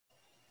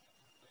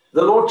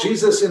The Lord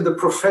Jesus in the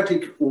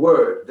prophetic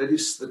word, that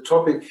is the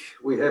topic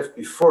we have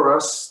before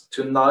us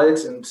tonight.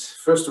 And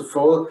first of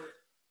all,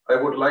 I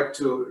would like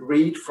to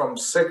read from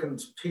 2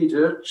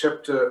 Peter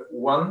chapter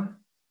 1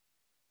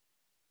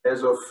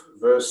 as of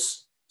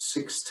verse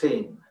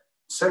 16.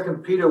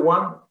 2 Peter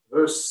 1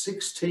 verse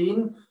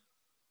 16,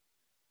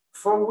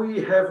 for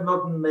we have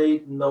not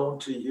made known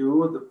to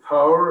you the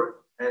power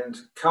and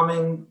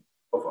coming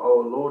of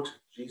our Lord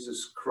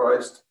Jesus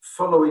Christ,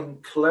 following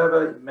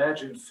clever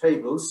imagined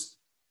fables,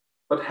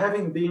 but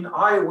having been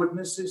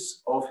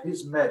eyewitnesses of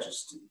his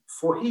majesty.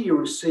 For he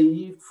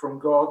received from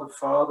God the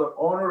Father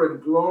honor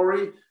and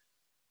glory,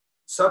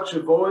 such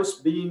a voice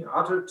being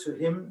uttered to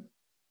him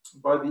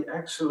by the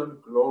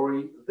excellent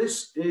glory,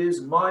 this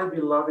is my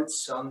beloved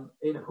Son,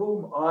 in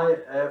whom I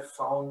have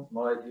found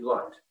my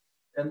delight.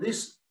 And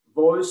this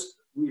voice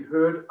we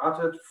heard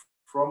uttered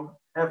from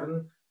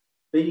heaven,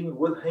 being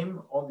with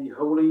him on the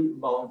holy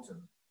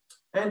mountain.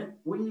 And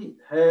we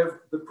have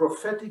the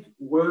prophetic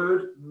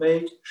word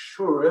made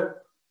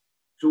sure,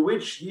 to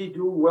which ye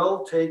do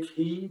well take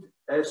heed,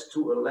 as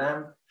to a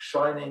lamp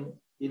shining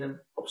in an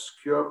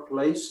obscure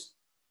place,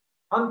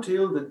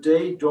 until the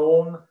day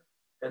dawn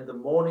and the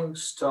morning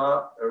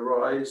star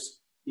arise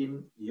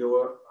in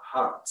your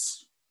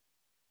hearts.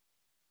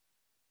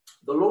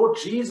 The Lord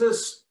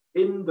Jesus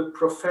in the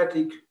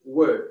prophetic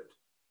word.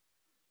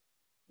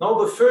 Now,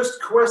 the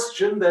first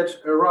question that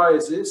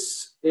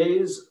arises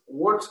is,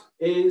 what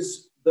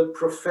is the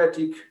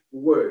prophetic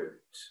word?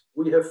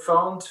 We have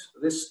found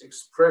this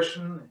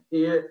expression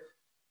here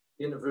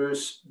in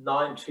verse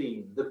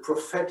 19, the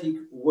prophetic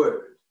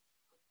word.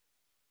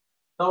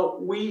 Now,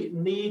 we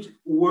need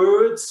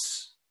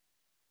words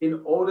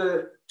in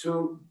order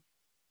to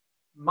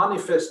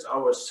manifest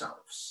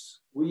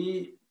ourselves.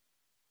 We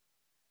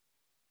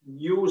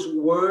use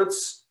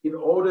words in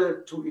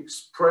order to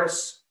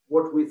express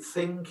what we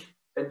think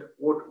and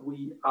what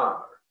we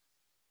are.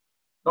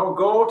 Now,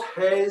 God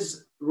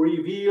has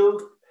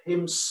revealed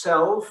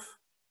himself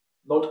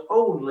not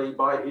only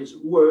by his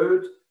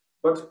word,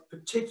 but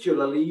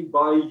particularly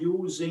by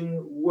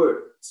using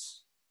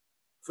words.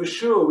 For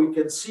sure, we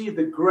can see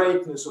the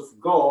greatness of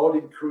God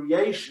in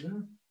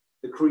creation.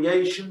 The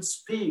creation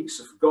speaks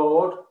of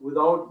God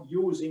without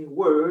using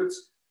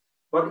words,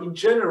 but in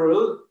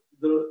general,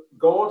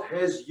 God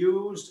has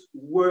used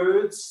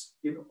words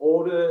in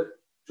order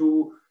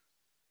to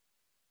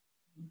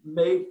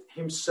make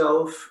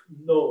himself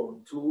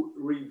known, to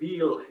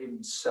reveal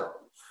himself.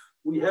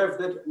 We have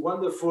that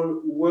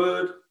wonderful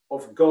word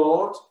of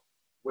God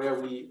where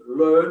we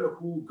learn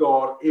who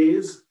God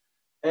is.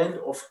 And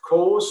of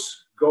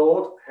course,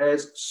 God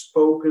has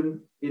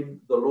spoken in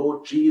the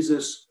Lord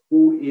Jesus,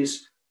 who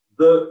is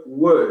the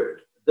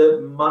word,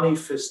 the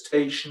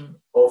manifestation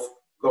of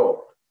God.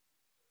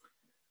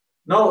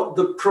 Now,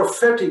 the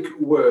prophetic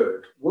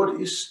word. What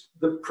is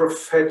the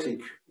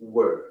prophetic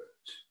word?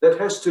 That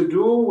has to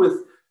do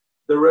with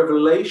the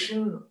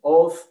revelation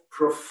of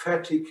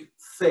prophetic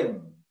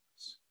things.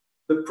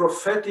 The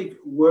prophetic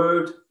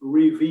word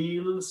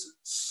reveals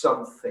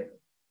something.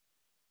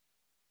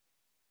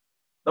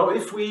 Now,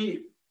 if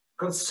we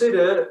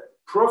consider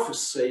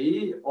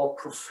prophecy or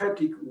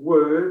prophetic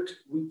word,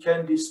 we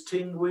can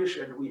distinguish,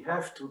 and we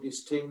have to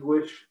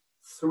distinguish,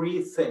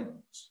 three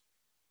things.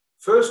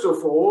 First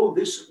of all,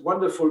 this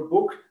wonderful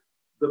book,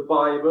 the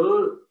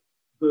Bible,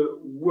 the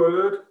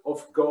Word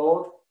of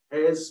God,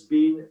 has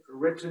been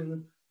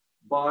written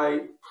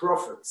by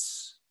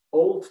prophets,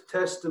 Old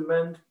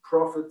Testament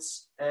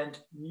prophets and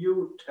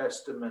New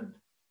Testament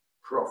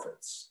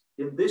prophets.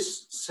 In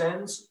this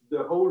sense,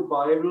 the whole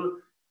Bible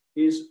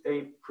is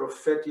a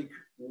prophetic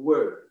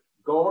word.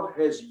 God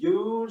has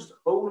used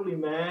holy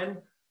men,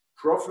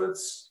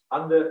 prophets,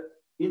 under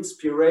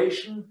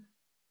inspiration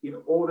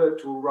in order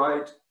to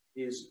write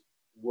his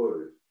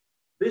word.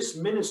 This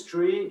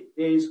ministry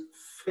is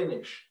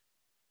finished.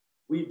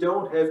 We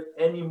don't have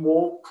any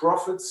more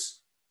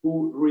prophets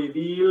who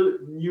reveal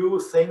new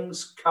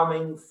things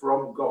coming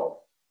from God.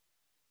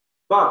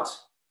 But,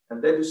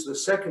 and that is the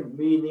second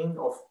meaning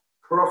of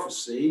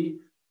prophecy,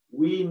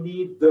 we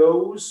need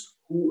those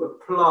who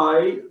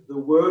apply the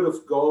word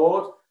of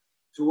God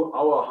to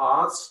our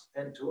hearts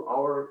and to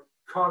our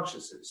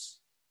consciences.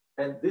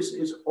 And this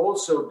is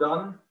also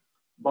done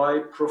by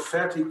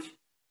prophetic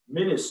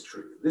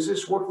ministry. This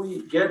is what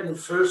we get in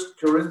 1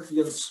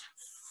 Corinthians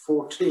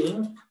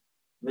 14.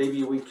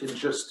 Maybe we can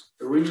just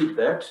read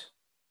that.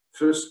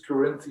 1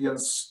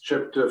 Corinthians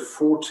chapter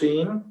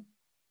 14,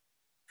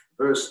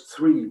 verse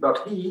 3.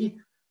 But he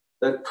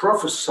that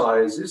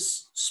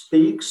prophesies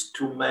speaks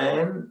to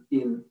man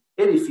in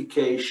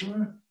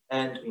edification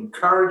and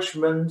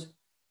encouragement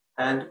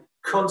and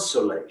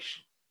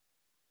consolation.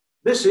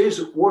 This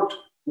is what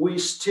we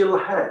still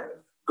have.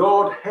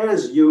 God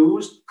has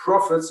used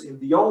prophets in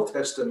the Old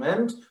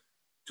Testament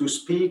to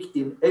speak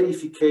in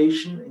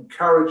edification,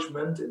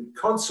 encouragement, and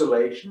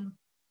consolation.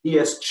 He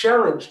has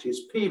challenged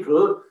his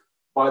people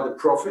by the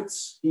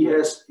prophets. He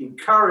has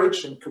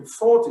encouraged and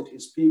comforted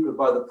his people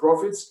by the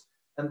prophets.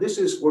 And this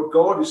is what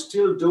God is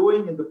still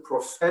doing in the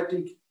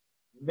prophetic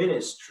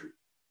ministry.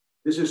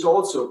 This is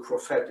also a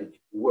prophetic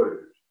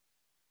word.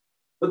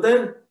 But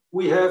then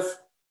we have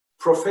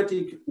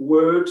prophetic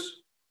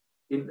words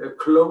in a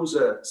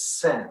closer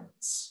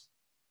sense.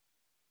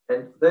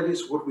 And that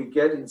is what we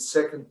get in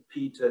 2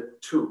 Peter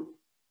 2.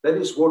 That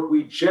is what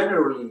we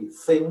generally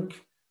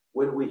think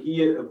when we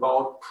hear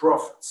about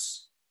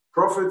prophets.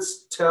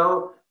 Prophets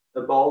tell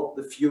about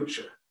the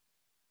future.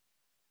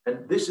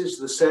 And this is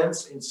the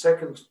sense in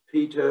 2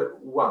 Peter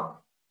 1.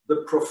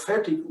 The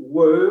prophetic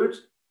word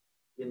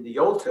in the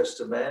Old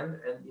Testament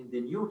and in the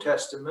New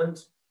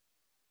Testament,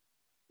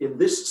 in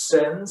this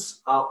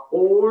sense, are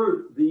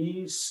all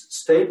these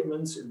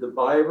statements in the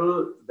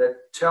Bible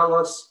that tell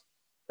us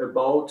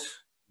about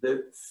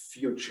the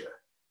future.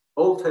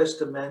 Old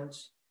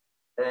Testament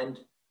and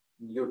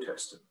New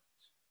Testament.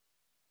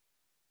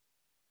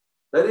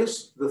 That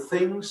is the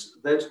things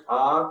that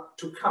are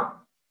to come,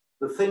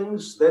 the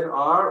things that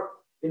are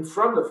in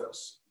front of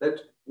us, that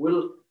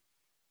will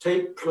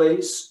take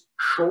place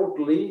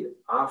shortly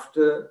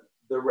after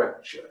the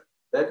rapture.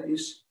 That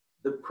is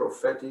the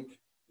prophetic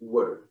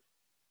word.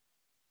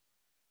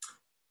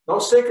 Now,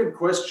 second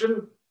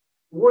question,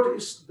 what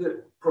is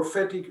the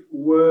prophetic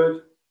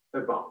word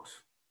about?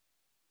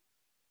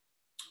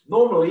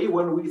 Normally,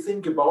 when we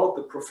think about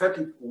the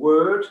prophetic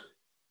word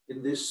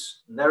in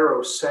this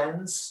narrow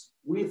sense,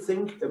 we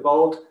think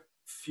about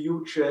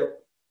future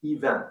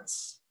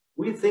events.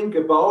 We think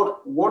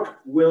about what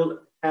will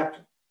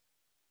happen.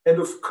 And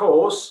of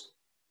course,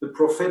 the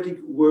prophetic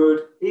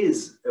word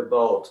is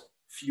about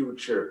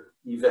future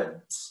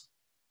events.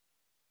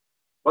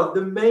 But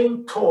the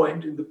main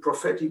point in the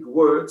prophetic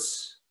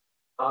words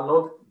are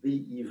not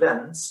the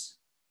events,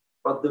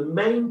 but the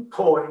main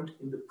point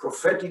in the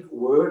prophetic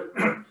word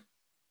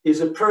is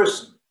a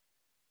person.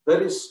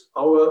 That is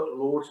our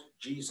Lord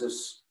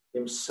Jesus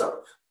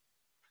himself.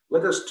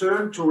 Let us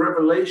turn to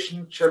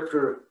Revelation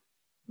chapter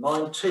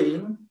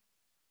 19.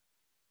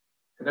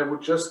 And I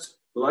would just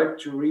like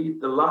to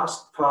read the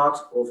last part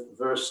of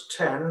verse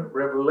 10,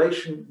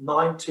 Revelation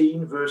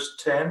 19, verse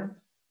 10.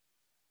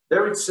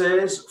 There it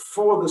says,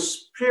 "For the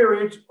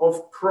spirit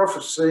of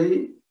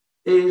prophecy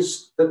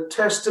is the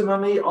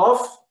testimony of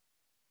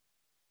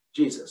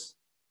Jesus."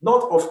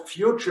 Not of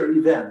future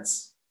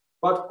events,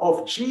 but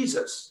of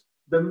Jesus.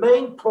 The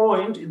main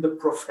point in the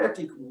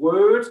prophetic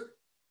word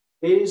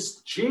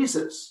is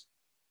Jesus,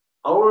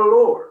 our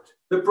Lord.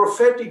 The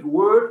prophetic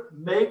word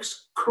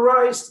makes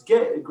Christ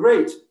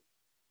great.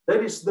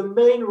 That is the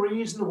main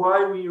reason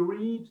why we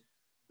read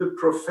the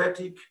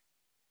prophetic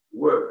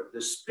word.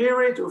 The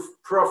spirit of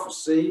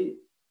prophecy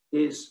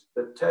is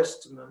the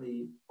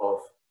testimony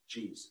of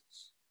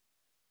Jesus.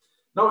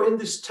 Now, in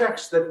this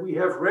text that we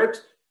have read,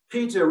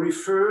 Peter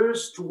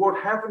refers to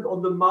what happened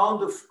on the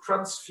Mount of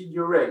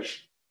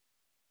Transfiguration.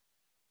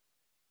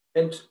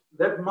 And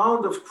that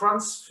Mount of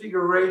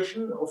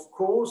Transfiguration, of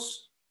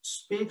course,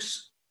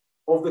 speaks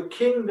of the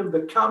kingdom,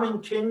 the coming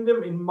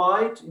kingdom in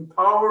might, in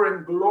power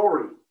and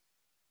glory.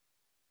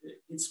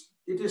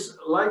 It is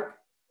like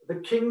the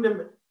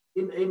kingdom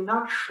in a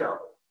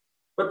nutshell.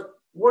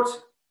 But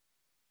what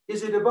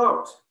is it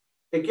about?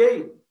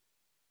 Again,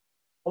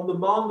 on the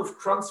Mount of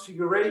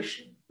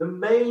Transfiguration, the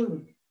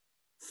main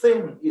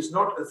thing is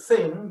not a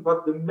thing,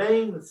 but the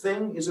main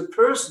thing is a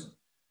person.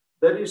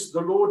 That is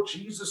the Lord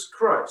Jesus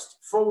Christ.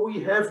 For we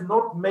have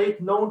not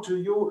made known to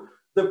you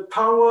the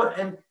power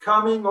and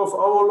coming of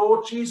our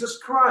Lord Jesus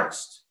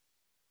Christ.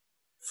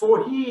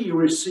 For he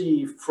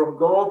received from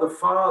God the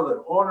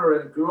Father honor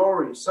and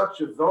glory,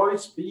 such a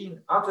voice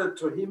being uttered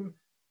to him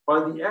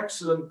by the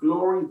excellent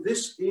glory,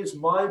 "This is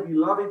my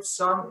beloved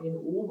Son, in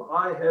whom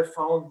I have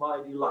found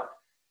my delight."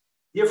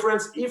 Dear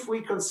friends, if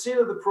we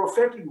consider the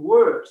prophetic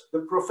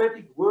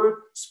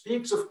word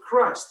speaks of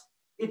Christ.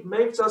 It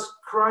makes us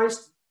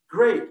Christ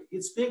great.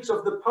 It speaks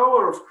of the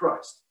power of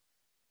Christ.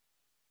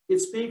 It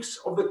speaks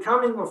of the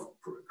coming of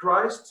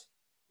Christ.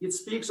 It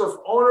speaks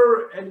of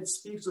honor, and it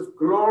speaks of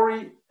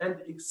glory, and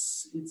it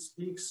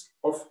speaks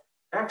of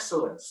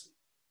excellency.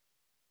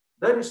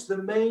 That is the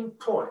main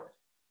point.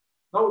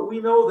 Now, we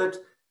know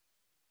that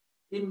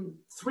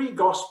in 3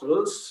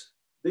 Gospels,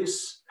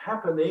 this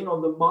happening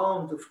on the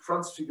Mount of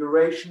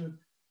Transfiguration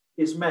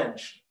is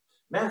mentioned.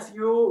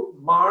 Matthew,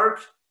 Mark,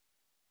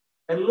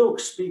 and Luke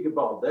speak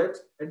about that.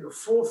 And a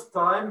 4th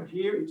time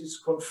here it is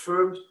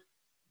confirmed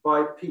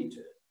by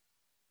Peter.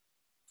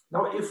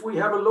 Now, if we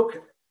have a look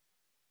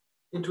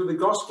into the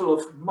Gospel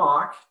of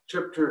Mark,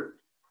 chapter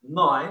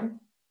 9,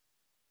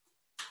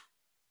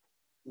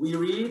 we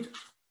read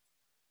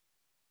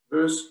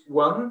verse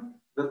 1,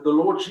 that the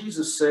Lord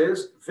Jesus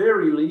says,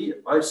 "Verily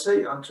I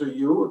say unto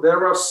you,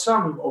 there are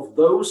some of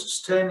those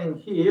standing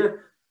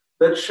here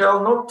that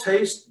shall not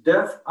taste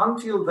death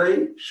until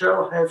they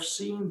shall have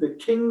seen the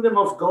kingdom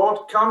of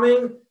God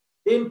coming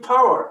in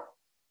power."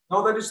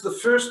 Now that is the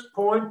first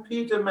point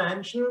Peter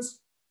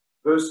mentions.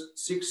 Verse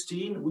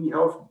 16, "We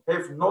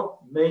have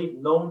not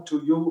made known to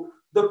you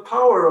the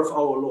power of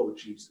our Lord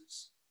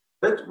Jesus."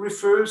 That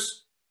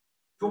refers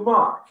to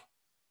Mark.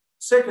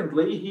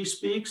 Secondly,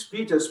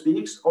 Peter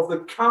speaks of the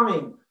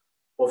coming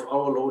of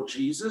our Lord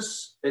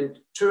Jesus,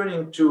 and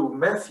turning to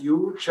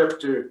Matthew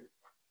chapter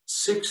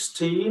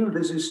 16,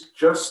 this is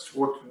just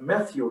what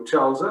Matthew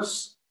tells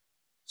us.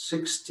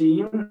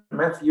 16,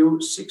 Matthew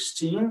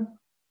 16,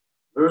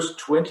 verse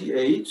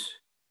 28.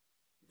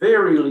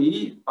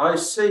 Verily, I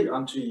say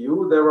unto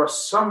you, there are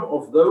some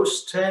of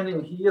those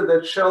standing here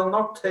that shall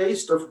not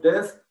taste of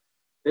death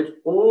at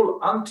all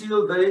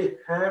until they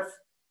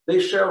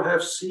shall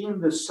have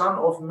seen the Son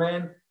of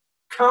Man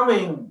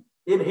coming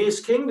in his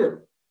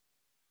kingdom.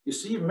 You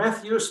see,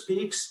 Matthew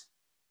speaks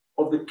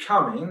of the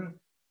coming,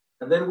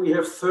 and then we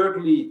have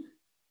thirdly,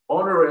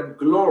 honor and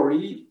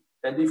glory.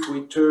 And if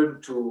we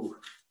turn to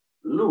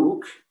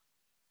Luke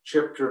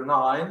chapter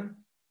 9,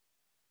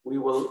 we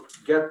will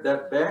get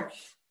that back.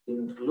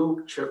 In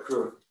Luke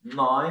chapter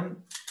 9,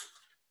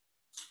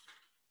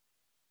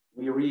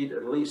 we read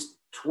at least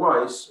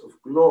twice of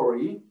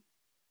glory.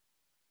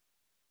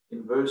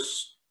 In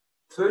verse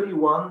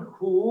 31,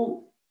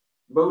 who,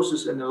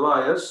 Moses and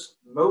Elias,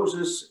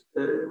 Moses,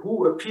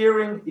 who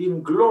appearing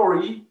in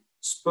glory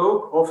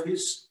spoke of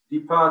his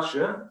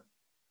departure,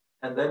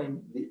 and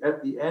then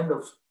at the end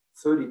of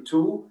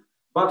 32,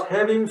 but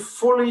having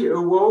fully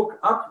awoke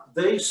up,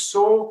 they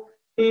saw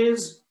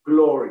his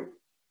glory.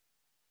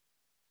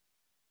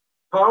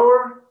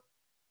 Power,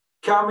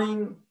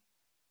 coming,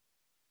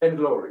 and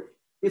glory.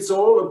 It's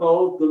all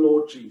about the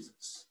Lord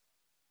Jesus.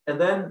 And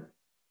then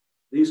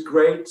this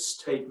great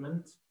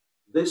statement,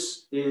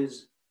 this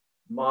is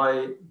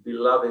my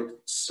beloved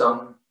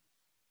Son,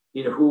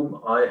 in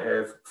whom I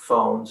have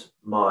found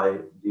my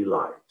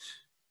delight.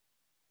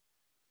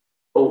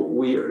 Oh,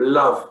 we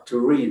love to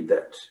read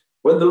that.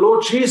 When the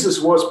Lord Jesus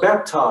was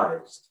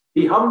baptized,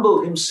 he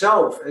humbled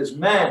himself as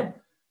man,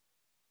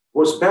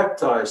 was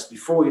baptized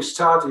before he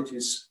started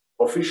his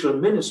official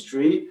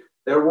ministry.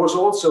 There was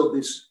also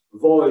this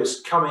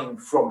voice coming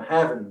from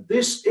heaven.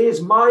 This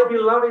is my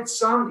beloved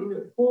Son,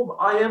 in whom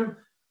I am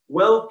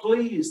well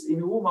pleased, in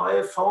whom I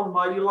have found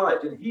my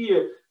delight. And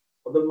here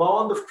on the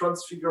Mount of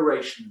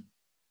Transfiguration,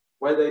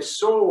 where they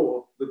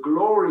saw the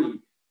glory,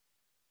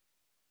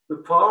 the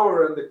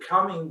power and the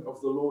coming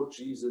of the Lord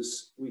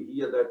Jesus, we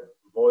hear that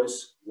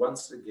voice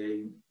once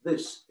again.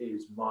 This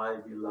is my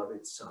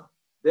beloved Son.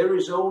 There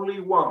is only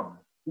one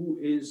who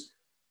is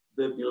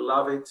the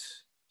beloved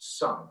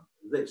Son.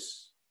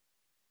 This.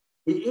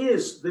 He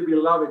is the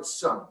beloved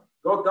Son.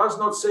 God does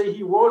not say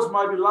he was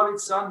my beloved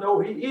Son. No,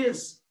 he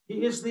is.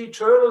 He is the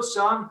eternal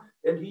Son,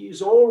 and he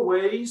is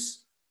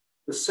always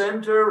the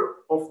center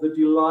of the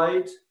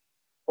delight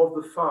of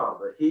the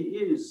Father. He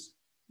is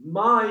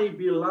my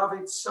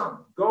beloved Son,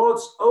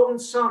 God's own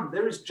Son.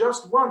 There is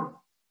just one,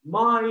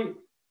 my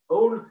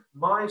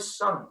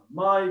Son,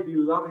 my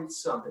beloved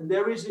Son. And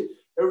there is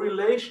a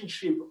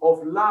relationship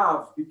of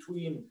love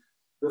between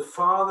the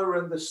Father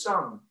and the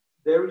Son.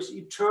 There is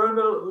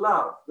eternal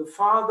love. The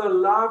Father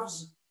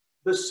loves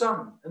the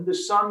Son, and the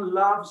Son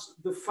loves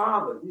the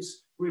Father.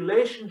 This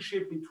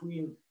relationship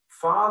between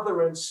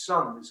Father and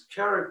Son is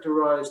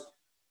characterized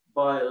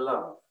by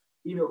love,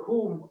 in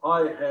whom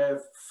I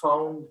have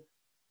found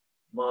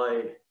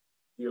my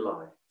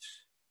delight.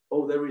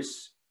 Oh, there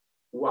is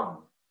one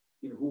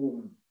in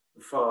whom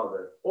the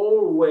Father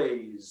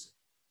always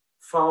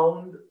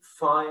found,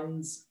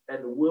 finds,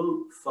 and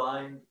will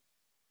find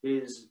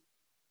his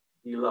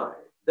delight.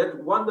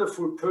 That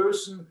wonderful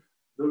person,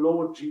 the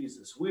Lord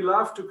Jesus. We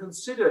love to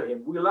consider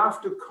him. We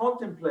love to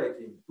contemplate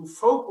him, to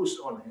focus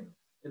on him.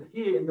 And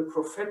here in the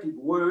prophetic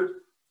word,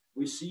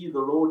 we see the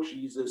Lord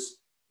Jesus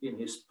in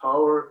his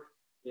power,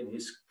 in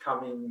his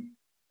coming,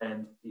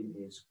 and in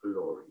his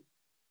glory.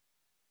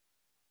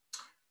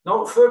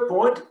 Now, third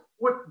point,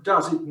 what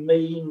does it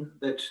mean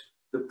that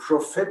the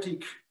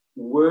prophetic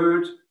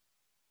word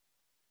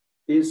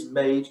is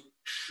made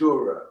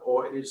surer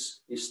or is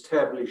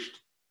established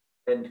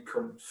and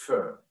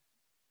confirmed?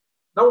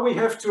 Now we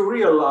have to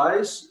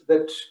realize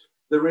that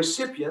the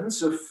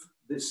recipients of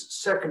this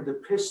second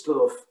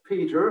epistle of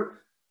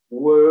Peter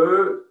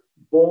were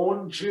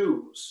born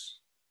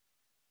Jews,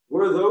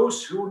 were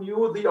those who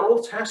knew the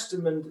Old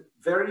Testament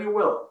very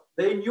well.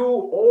 They knew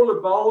all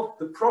about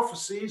the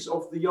prophecies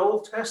of the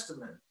Old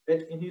Testament.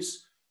 And in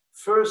his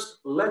first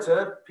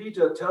letter,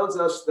 Peter tells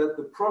us that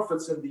the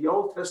prophets in the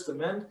Old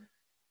Testament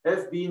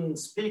have been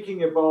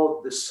speaking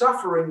about the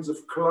sufferings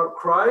of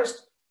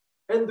Christ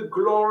and the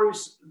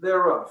glories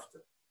thereafter.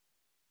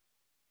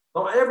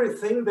 Now,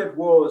 everything that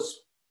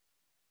was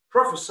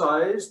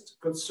prophesied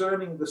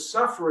concerning the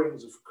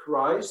sufferings of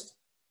Christ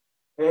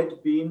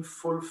had been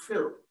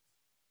fulfilled.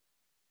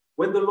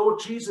 When the Lord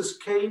Jesus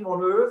came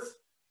on earth,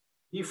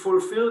 he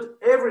fulfilled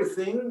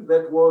everything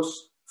that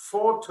was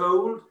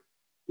foretold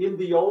in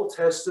the Old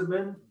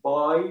Testament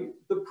by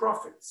the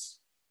prophets,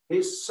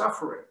 his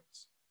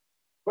sufferings.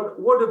 But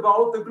what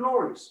about the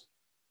glories?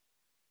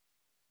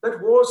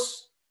 That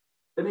was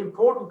an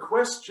important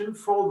question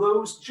for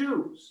those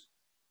Jews.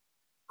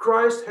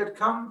 Christ had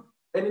come,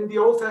 and in the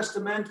Old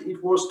Testament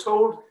it was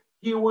told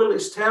he will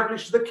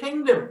establish the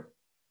kingdom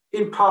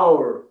in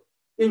power,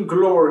 in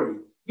glory.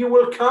 He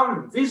will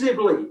come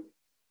visibly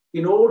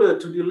in order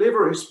to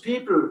deliver his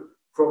people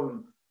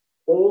from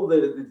all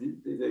the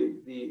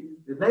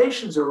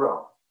nations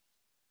around.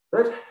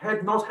 That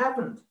had not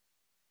happened.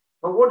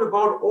 But what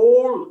about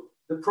all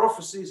the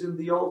prophecies in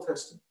the Old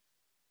Testament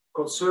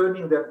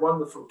concerning that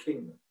wonderful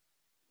kingdom?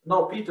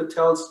 Now Peter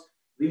tells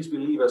these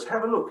believers,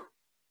 have a look.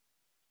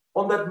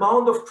 On that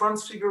Mount of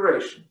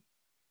Transfiguration,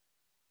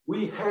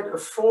 we had a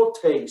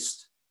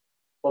foretaste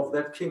of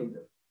that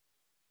kingdom.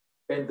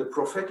 And the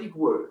prophetic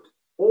word,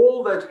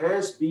 all that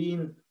has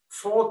been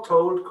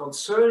foretold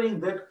concerning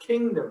that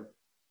kingdom,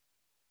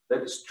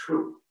 that is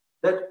true,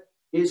 that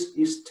is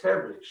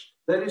established,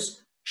 that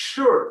is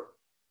sure.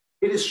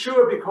 It is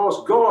sure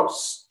because God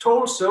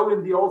told so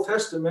in the Old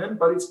Testament,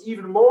 but it's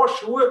even more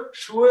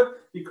sure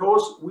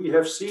because we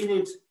have seen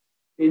it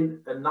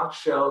in a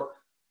nutshell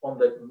on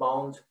that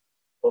Mount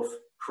of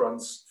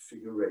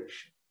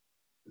Transfiguration.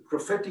 The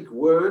prophetic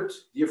word,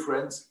 dear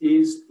friends,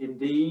 is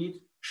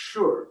indeed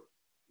sure.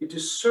 It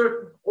is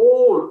certain.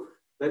 All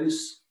that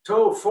is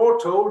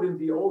foretold in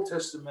the Old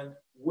Testament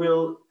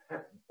will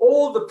happen.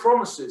 All the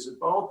promises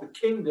about the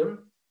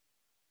kingdom,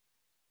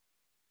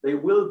 they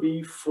will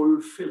be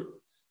fulfilled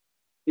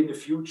in a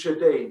future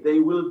day. They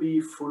will be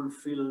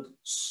fulfilled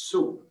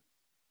soon.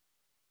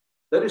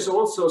 That is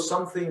also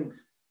something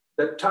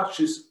that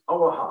touches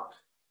our heart.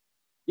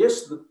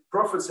 Yes, the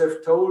prophets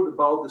have told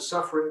about the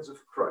sufferings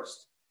of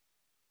Christ.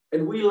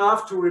 And we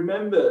love to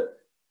remember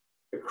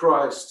a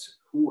Christ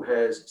who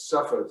has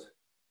suffered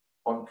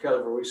on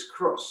Calvary's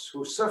cross,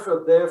 who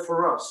suffered there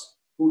for us,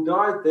 who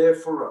died there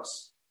for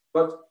us.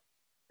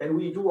 And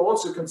we do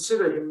also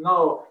consider him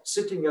now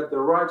sitting at the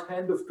right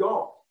hand of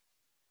God.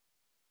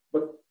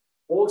 But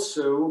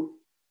also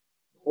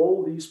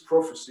all these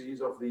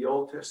prophecies of the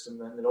Old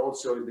Testament and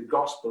also in the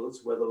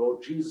Gospels where the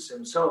Lord Jesus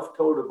himself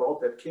told about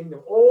that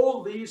kingdom,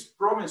 all these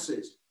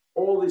promises,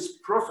 all these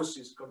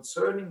prophecies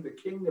concerning the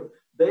kingdom,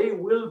 they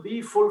will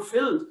be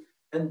fulfilled,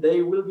 and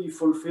they will be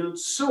fulfilled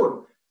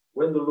soon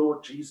when the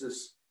Lord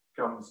Jesus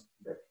comes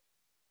back.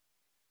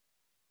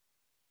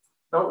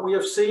 Now we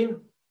have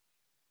seen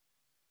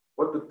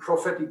what the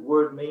prophetic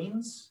word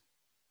means.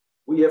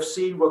 We have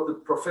seen what the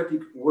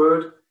prophetic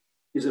word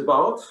is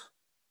about.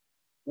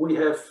 We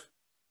have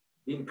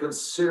been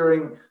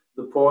considering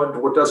the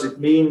point, what does it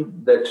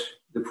mean that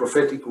the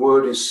prophetic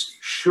word is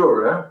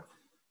sure?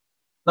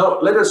 Now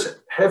let us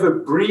have a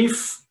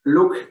brief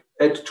look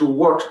at to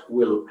what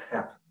will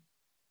happen.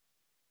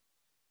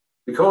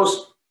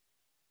 Because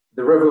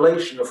the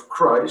revelation of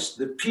Christ,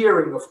 the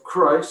appearing of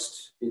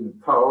Christ in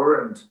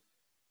power and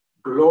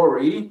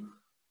glory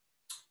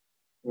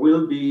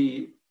will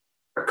be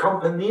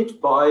accompanied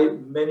by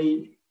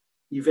many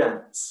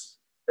events.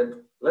 And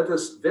let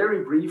us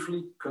very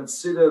briefly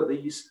consider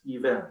these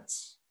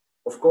events.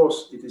 Of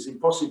course, it is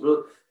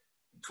impossible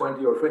in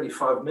 20 or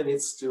 25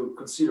 minutes to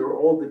consider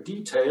all the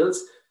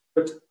details,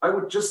 but I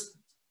would just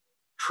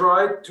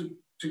try to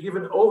give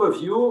an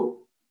overview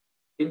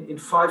in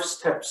 5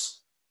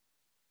 steps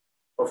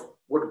of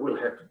what will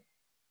happen.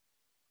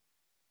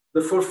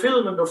 The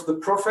fulfillment of the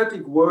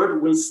prophetic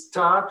word will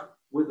start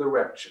with the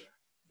rapture.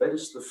 That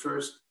is the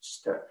first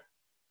step.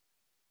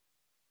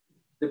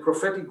 The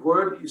prophetic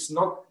word is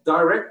not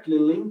directly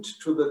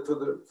linked to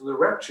the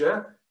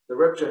rapture. The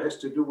rapture has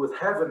to do with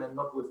heaven and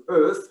not with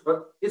earth,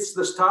 but it's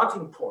the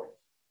starting point,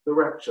 the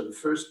rapture, the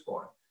first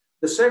point.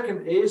 The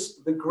second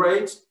is the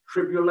great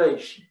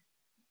tribulation,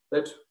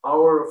 that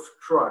hour of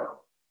trial.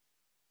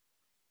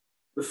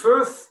 The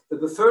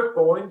third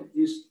point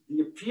is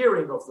the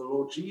appearing of the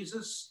Lord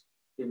Jesus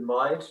in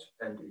might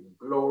and in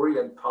glory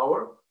and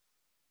power.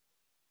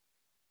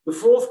 The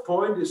fourth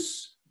point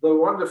is the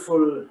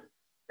wonderful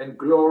and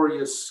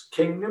glorious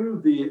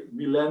kingdom, the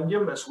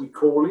millennium, as we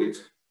call it,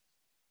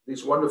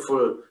 this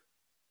wonderful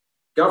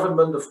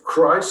government of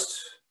Christ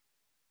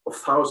of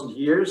 1,000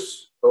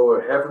 years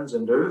over heavens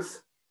and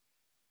earth.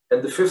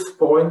 And the fifth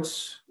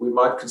point we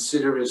might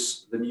consider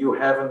is the new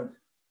heaven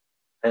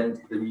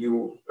and the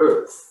new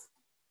earth.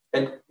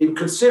 And in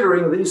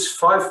considering these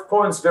 5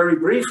 points very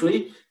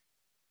briefly,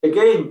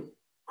 again,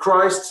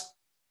 Christ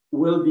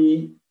will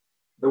be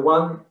the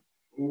one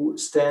who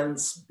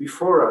stands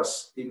before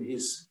us in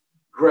his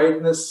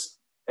greatness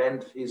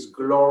and his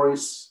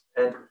glories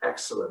and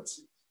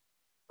excellency.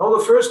 Now,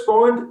 the first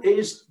point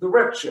is the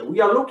rapture. We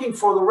are looking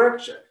for the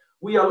rapture.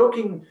 We are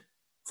looking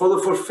for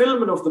the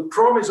fulfillment of the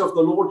promise of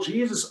the Lord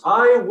Jesus.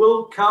 I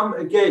will come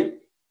again.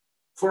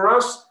 For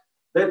us,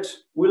 that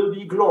will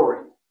be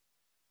glory.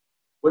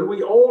 When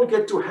we all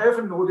get to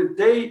heaven, what a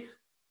day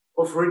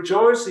of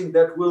rejoicing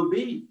that will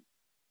be.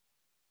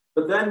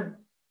 But then,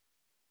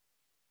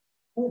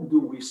 whom do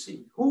we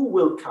see? Who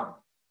will come?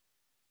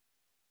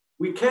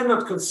 We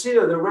cannot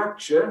consider the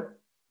rapture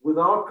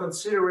without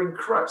considering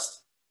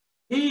Christ.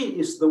 He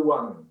is the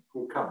one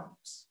who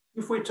comes.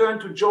 If we turn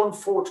to John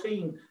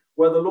 14,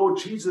 where the Lord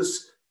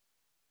Jesus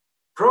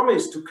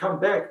promised to come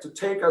back to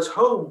take us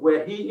home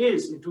where he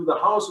is, into the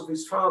house of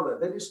his Father,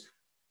 that is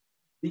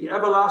the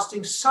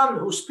everlasting Son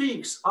who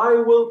speaks, I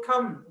will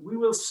come. We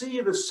will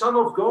see the Son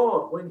of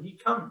God when he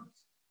comes.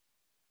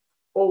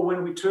 Or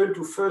when we turn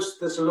to 1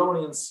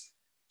 Thessalonians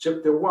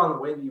chapter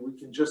 1, when we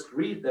can just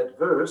read that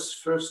verse,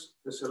 1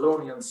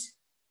 Thessalonians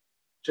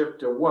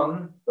chapter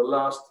 1, the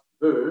last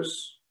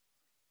verse.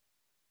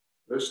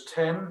 Verse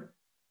 10,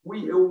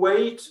 we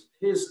await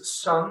his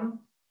Son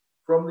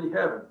from the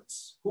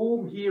heavens,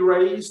 whom he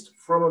raised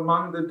from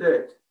among the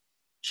dead,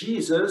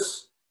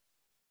 Jesus,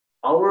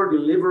 our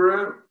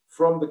deliverer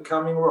from the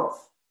coming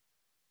wrath.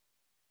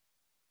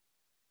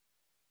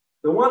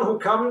 The one who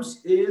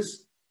comes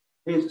is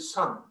his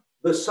Son,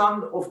 the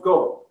Son of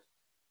God.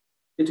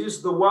 It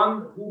is the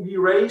one whom he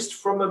raised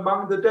from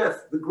among the dead,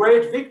 the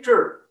great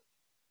victor,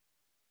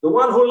 the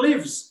one who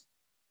lives.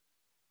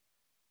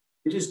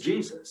 It is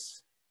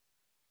Jesus,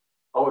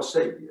 our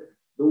Savior,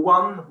 the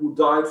one who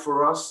died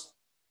for us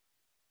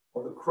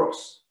on the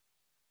cross.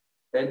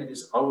 And it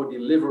is our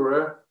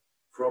deliverer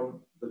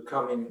from the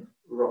coming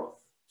wrath.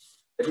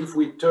 And if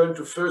we turn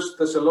to 1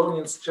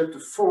 Thessalonians chapter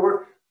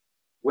 4,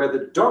 where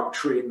the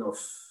doctrine of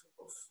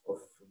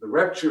the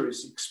rapture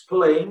is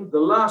explained, the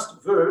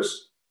last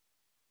verse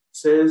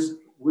says,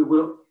 we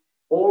will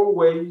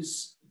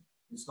always,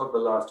 it's not the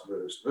last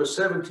verse, verse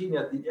 17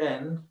 at the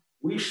end,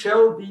 we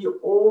shall be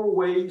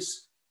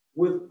always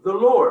with the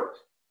Lord.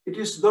 It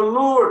is the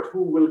Lord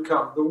who will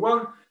come, the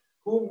one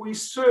whom we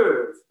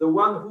serve, the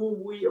one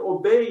whom we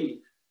obey,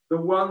 the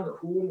one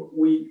whom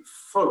we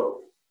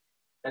follow.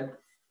 And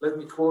let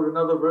me quote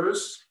another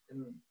verse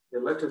in the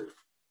letter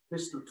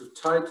epistle to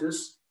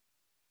Titus,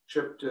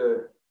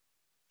 chapter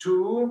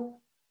 2.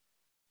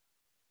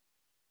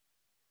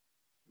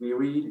 We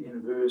read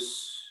in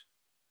verse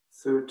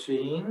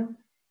 13,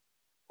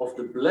 of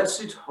the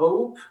blessed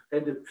hope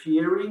and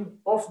appearing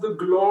of the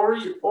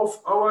glory of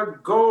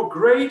our God,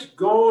 great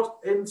God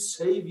and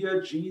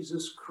Savior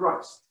Jesus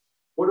Christ.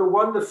 What a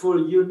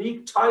wonderful,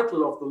 unique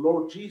title of the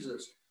Lord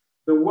Jesus.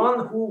 The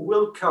one who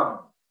will come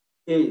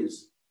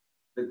is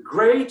the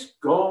great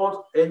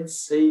God and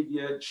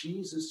Savior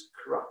Jesus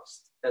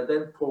Christ. And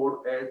then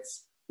Paul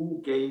adds,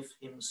 who gave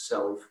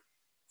himself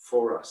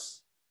for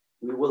us.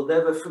 We will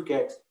never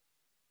forget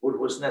what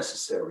was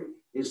necessary,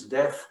 his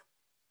death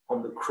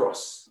on the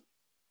cross,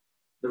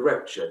 the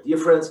rapture. Dear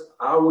friends,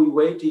 are we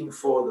waiting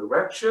for the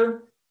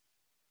rapture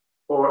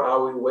or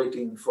are we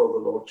waiting for the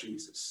Lord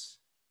Jesus?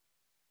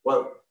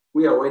 Well,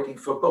 we are waiting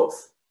for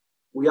both.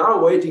 We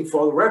are waiting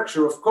for the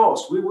rapture, of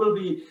course. We will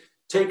be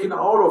taken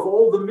out of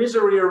all the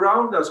misery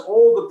around us,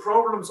 all the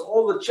problems,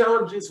 all the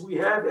challenges we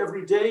have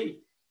every day.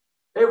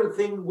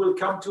 Everything will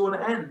come to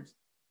an end.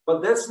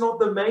 But that's not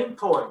the main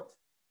point.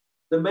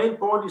 The main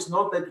point is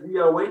not that we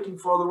are waiting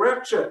for the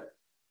rapture.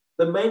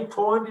 The main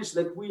point is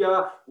that we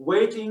are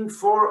waiting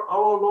for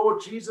our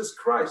Lord Jesus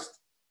Christ,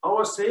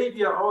 our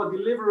Savior, our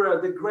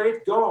deliverer, the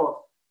great God.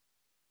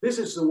 This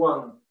is the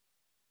one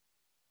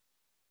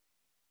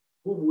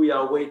whom we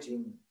are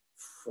waiting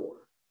for.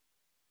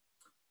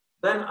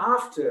 Then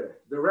after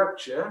the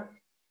rapture,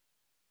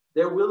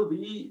 there will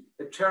be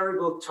a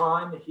terrible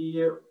time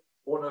here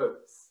on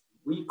earth.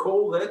 We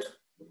call that,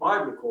 the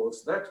Bible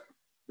calls that,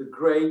 the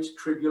Great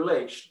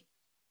Tribulation.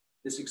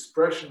 This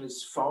expression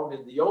is found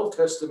in the Old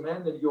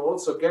Testament, and you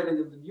also get it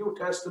in the New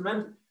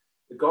Testament.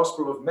 The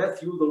Gospel of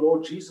Matthew, the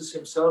Lord Jesus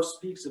himself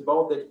speaks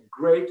about that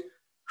great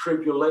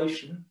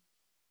tribulation.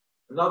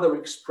 Another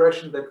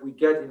expression that we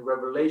get in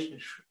Revelation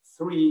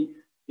 3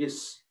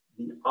 is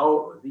the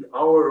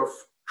hour of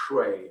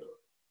trial.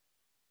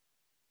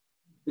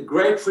 The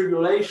Great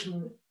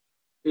Tribulation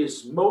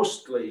is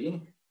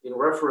mostly in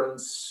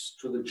reference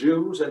to the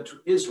Jews and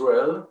to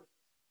Israel,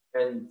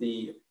 and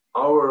the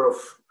hour of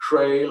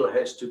trial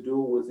has to do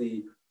with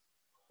the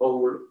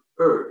whole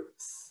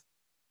earth.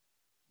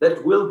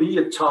 That will be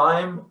a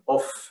time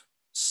of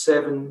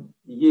 7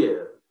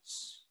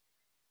 years.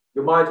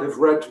 You might have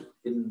read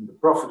in the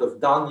prophet of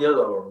Daniel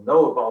or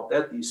know about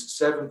that, these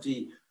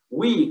 70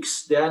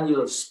 weeks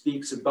Daniel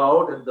speaks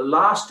about, and the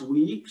last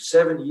week,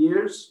 7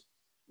 years,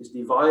 is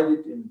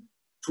divided in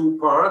 2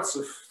 parts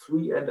of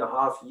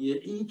 3.5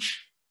 years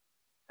each,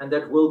 and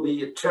that will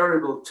be a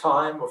terrible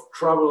time of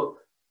trouble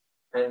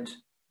and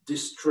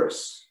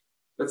distress.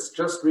 Let's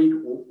just read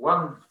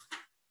one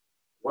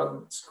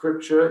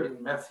scripture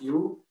in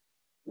Matthew,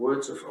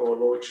 words of our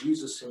Lord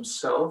Jesus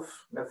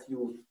himself,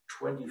 Matthew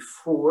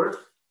 24.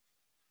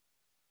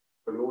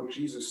 The Lord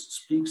Jesus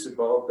speaks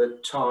about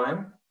that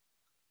time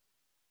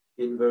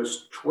in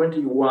verse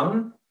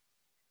 21.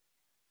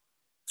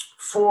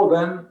 For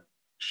then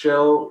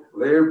shall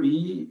there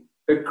be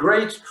a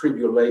great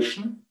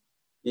tribulation,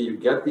 here you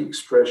get the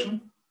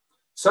expression,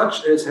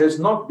 such as has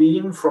not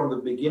been from the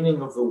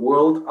beginning of the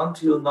world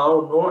until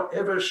now, nor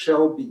ever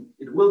shall be.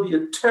 It will be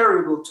a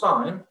terrible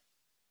time,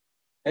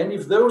 and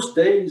if those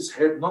days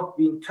had not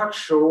been cut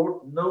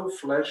short, no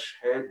flesh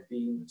had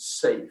been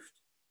saved.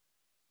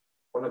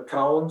 On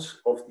account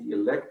of the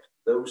elect,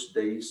 those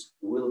days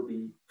will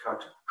be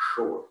cut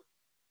short.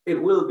 It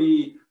will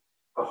be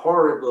a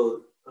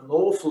horrible, an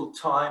awful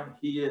time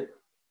here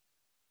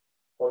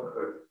on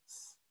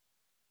earth.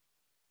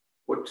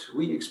 What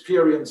we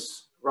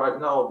experience right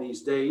now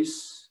these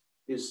days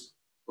is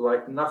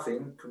like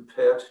nothing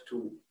compared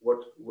to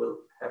what will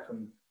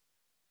happen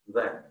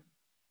then.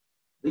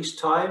 This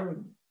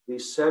time,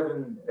 these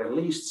at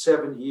least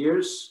 7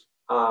 years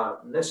are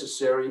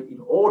necessary in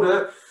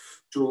order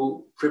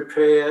to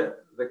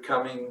prepare the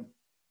coming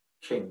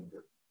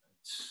kingdom.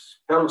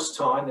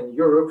 Palestine and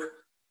Europe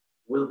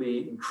will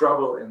be in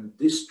trouble and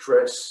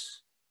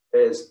distress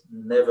as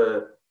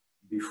never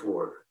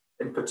before.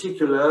 In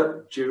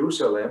particular,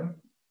 Jerusalem,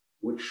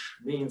 which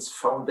means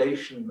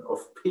foundation of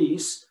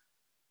peace,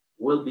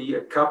 will be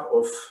a cup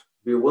of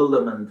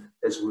bewilderment,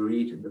 as we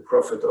read in the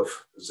prophet of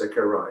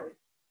Zechariah.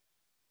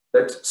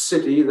 That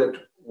city that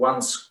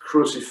once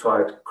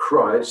crucified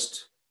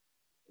Christ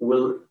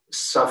will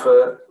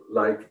suffer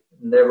like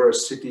never a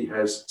city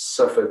has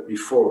suffered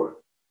before.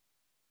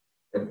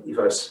 And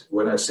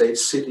when I say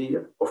city,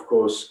 of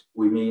course,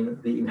 we mean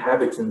the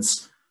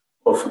inhabitants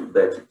of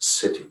that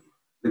city,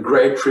 the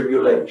Great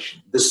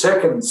Tribulation. The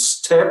second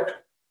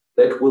step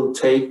that will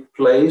take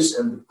place,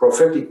 and the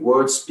prophetic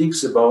word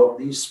speaks about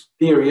this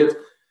period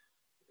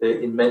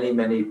in many,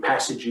 many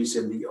passages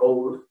in the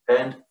Old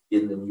and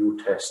in the New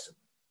Testament.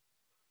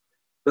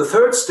 The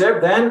third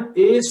step then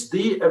is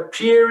the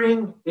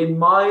appearing in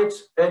might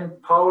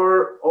and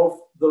power of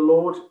the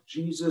Lord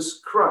Jesus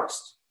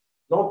Christ.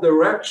 Not the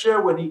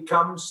rapture when he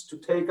comes to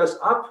take us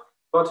up,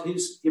 but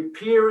his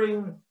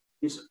appearing,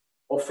 his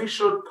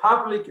official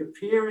public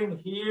appearing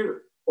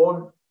here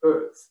on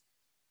earth.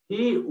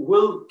 He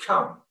will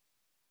come.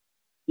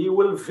 He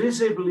will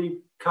visibly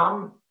come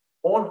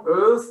on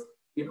earth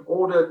in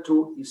order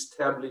to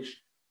establish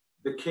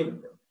the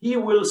kingdom. He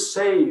will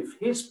save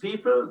his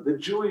people, the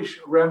Jewish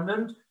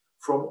remnant,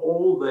 from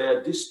all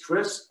their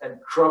distress and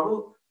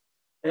trouble,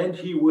 and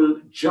he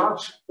will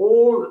judge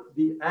all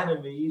the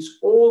enemies,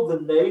 all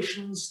the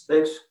nations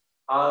that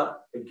are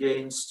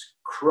against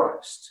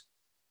Christ.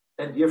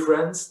 And dear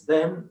friends,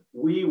 then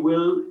we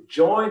will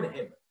join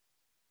him.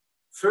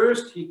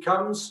 First, he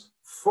comes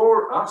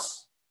for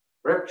us,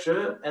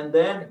 rapture, and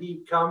then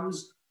he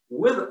comes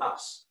with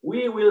us.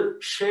 We will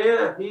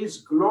share his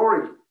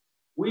glory.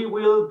 We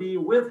will be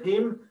with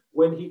him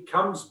when he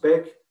comes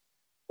back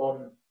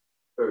on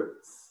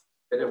earth.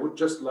 And I would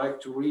just like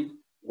to read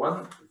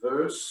one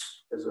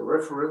verse as a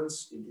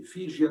reference in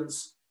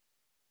Ephesians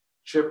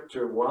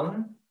chapter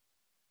 1,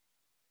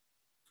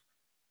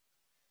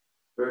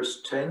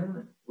 verse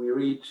 10. We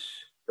read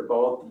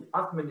about the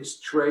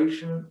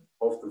administration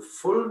of the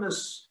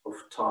fullness of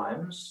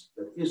times,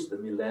 that is the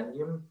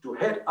millennium, to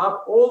head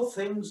up all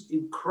things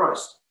in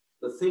Christ,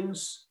 the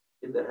things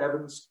in the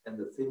heavens and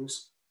the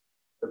things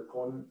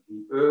upon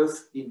the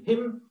earth, in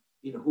him,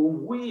 in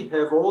whom we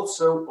have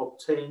also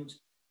obtained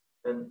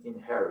an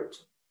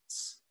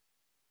inheritance.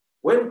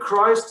 When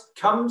Christ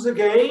comes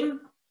again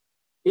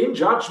in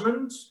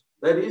judgment,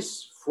 that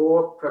is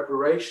for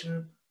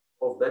preparation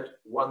of that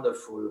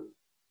wonderful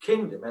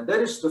kingdom. And that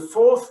is the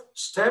fourth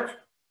step,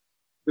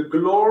 the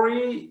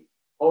glory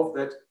of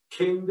that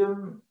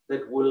kingdom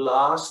that will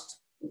last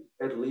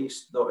that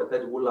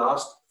will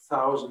last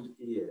 1,000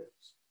 years.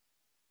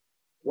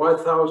 Why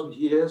 1,000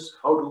 years?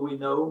 How do we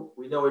know?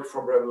 We know it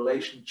from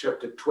Revelation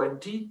chapter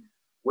 20,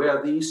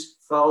 where these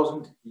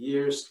 1,000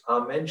 years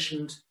are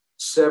mentioned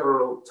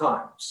several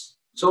times.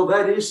 So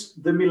that is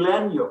the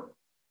millennium.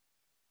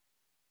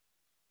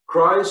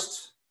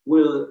 Christ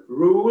will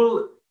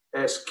rule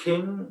as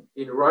king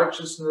in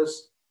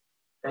righteousness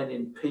and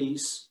in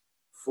peace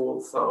for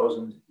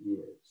 1,000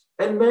 years.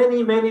 And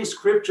many, many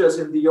scriptures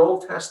in the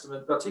Old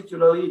Testament,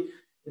 particularly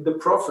in the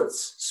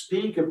prophets,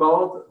 speak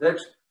about that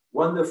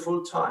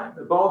wonderful time,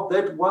 about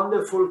that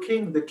wonderful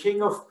king, the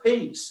king of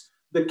peace,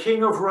 the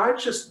king of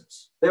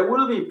righteousness. There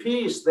will be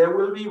peace, there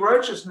will be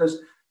righteousness,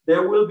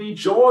 there will be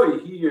joy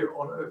here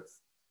on earth.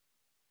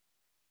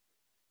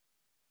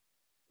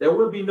 There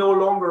will be no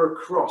longer a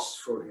cross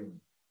for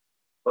him,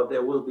 but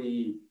there will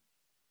be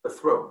a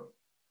throne.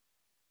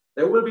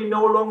 There will be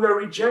no longer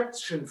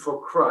rejection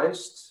for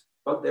Christ,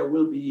 but there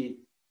will be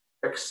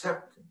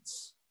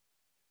acceptance.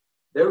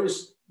 There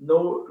is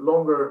no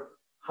longer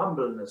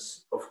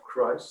humbleness of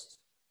Christ,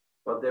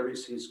 but there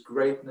is his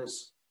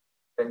greatness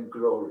and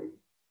glory.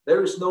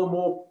 There is no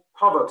more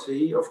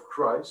poverty of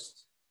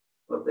Christ,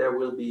 but there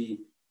will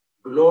be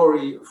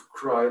glory of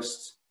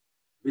Christ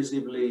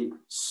visibly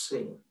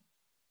seen.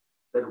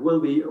 That will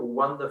be a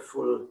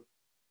wonderful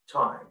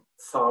time,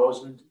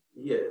 1,000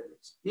 years.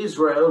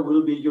 Israel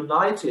will be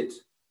united,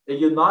 a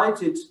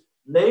united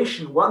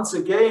nation once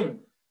again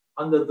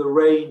under the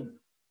reign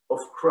of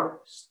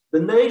Christ. The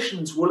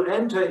nations will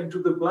enter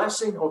into the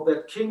blessing of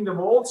that kingdom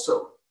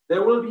also.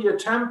 There will be a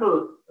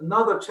temple,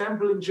 another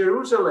temple in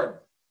Jerusalem.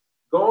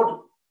 God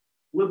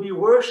will be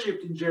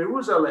worshipped in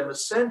Jerusalem, a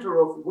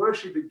center of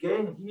worship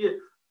again here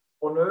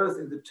on earth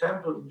in the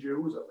temple in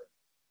Jerusalem.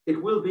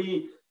 It will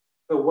be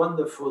a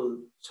wonderful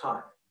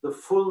time, the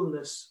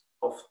fullness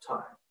of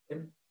time.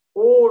 And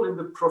all in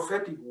the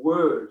prophetic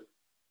word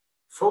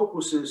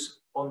focuses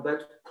on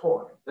that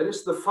point. That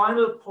is the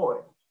final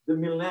point, the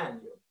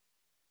millennium,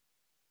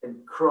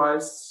 and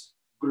Christ's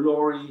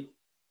glory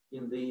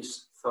in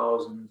these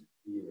 1,000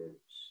 years.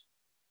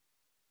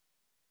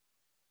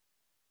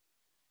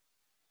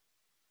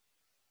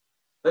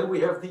 Then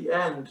we have the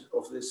end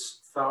of this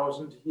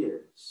 1,000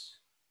 years.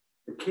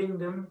 The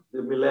kingdom,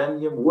 the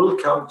millennium, will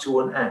come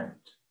to an end.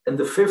 And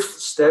the fifth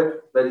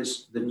step, that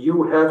is the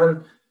new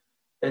heaven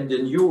and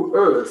the new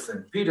earth.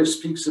 And Peter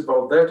speaks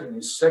about that in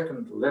his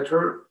second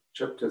letter,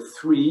 chapter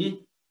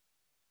 3.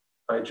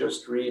 I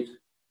just read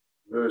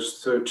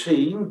verse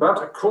 13.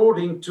 But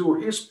according to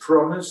his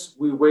promise,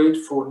 we wait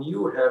for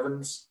new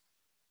heavens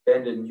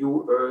and a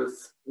new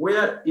earth,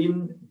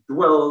 wherein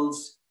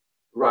dwells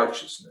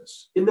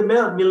righteousness. In the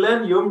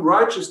millennium,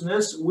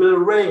 righteousness will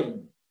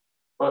reign.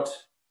 But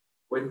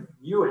when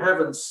new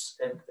heavens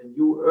and a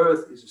new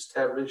earth is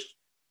established,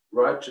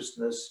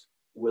 righteousness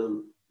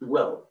will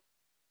dwell.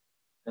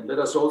 And let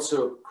us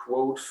also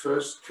quote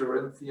 1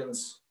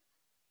 Corinthians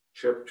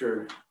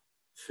chapter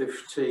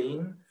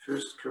 15,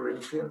 1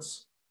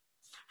 Corinthians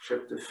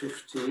chapter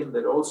 15,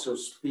 that also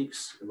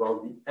speaks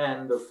about the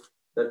end of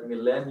that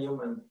millennium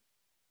and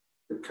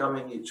the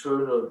coming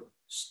eternal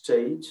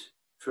state.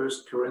 1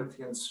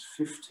 Corinthians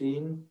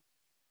 15,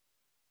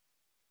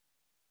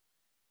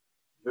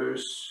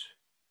 verse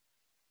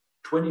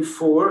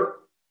 24,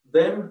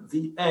 then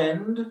the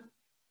end,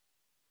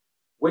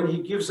 when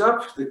he gives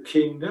up the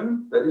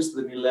kingdom, that is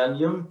the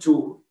millennium,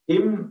 to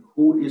him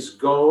who is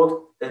God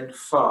and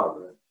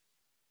Father,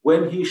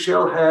 when he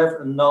shall have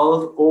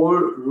annulled all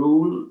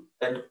rule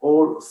and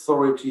all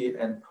authority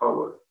and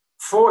power.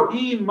 For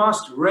he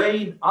must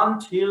reign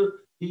until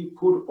he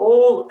put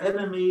all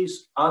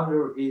enemies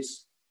under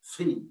his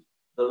feet.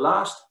 The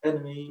last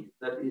enemy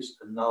that is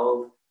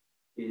annulled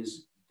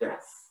is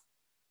death.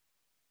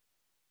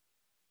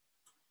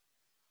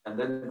 And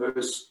then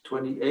verse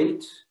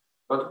 28,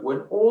 but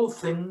when all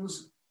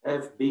things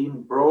have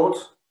been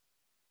brought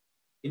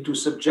into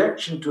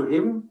subjection to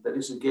him, that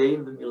is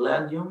again the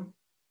millennium,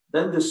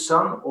 then the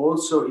Son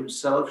also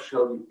himself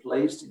shall be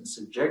placed in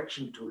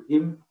subjection to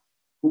him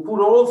who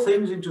put all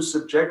things into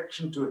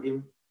subjection to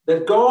him,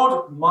 that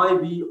God may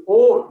be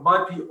all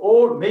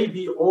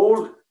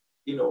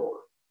in all.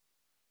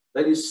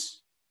 That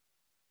is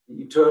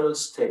the eternal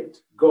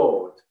state,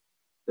 God,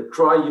 the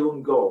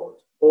triune God,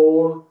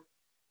 all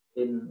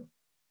in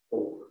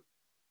all.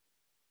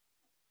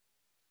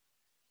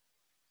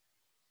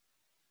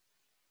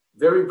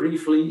 Very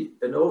briefly,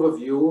 an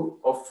overview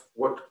of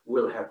what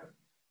will happen.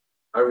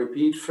 I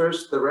repeat,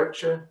 first the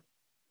rapture,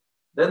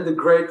 then the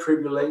great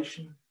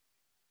tribulation,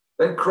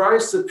 then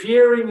Christ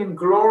appearing in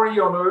glory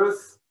on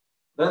earth,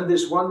 then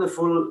this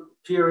wonderful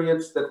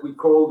period that we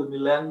call the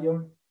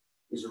millennium,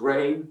 his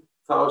reign,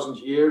 1,000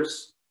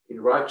 years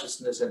in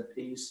righteousness and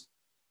peace,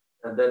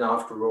 and then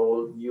after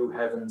all, new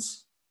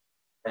heavens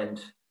and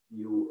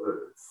new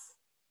earth.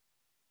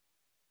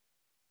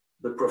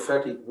 The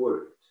prophetic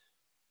word.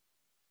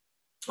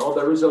 Now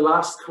there is a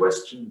last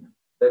question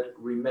that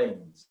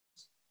remains.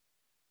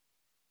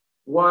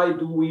 Why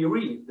do we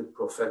read the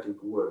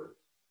prophetic word?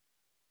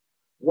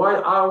 Why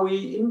are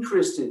we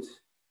interested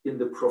in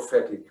the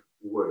prophetic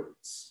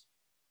words?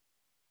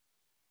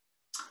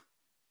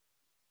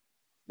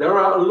 There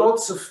are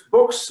lots of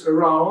books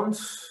around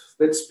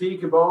that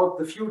speak about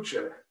the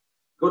future,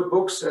 good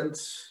books and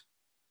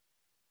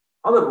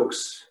other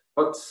books,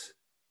 but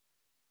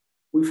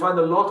we find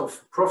a lot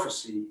of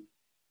prophecy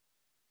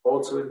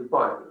also in the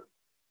Bible.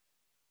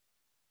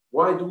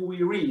 Why do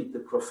we read the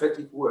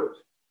prophetic word?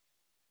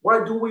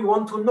 Why do we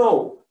want to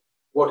know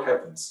what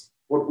happens,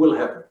 what will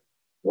happen?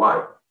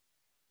 Why?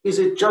 Is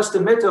it just a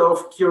matter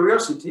of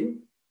curiosity?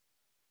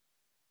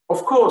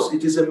 Of course,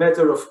 it is a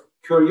matter of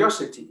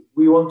curiosity.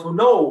 We want to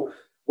know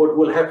what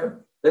will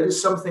happen. That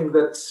is something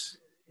that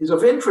is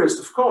of interest,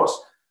 of course.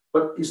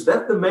 But is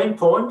that the main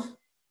point?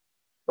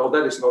 No,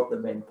 that is not the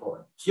main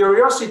point.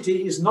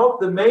 Curiosity is not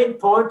the main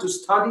point to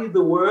study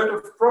the word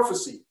of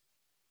prophecy.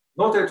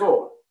 Not at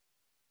all.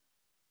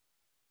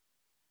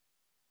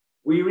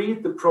 We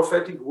read the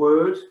prophetic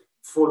word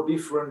for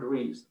different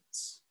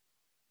reasons.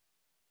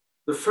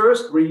 The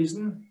first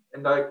reason,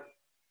 and I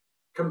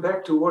come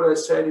back to what I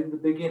said in the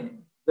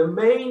beginning, the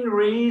main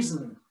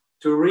reason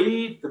to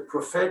read the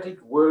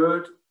prophetic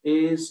word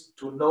is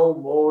to know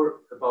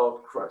more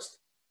about Christ.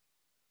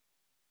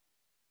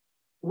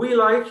 We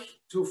like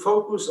to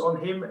focus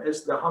on him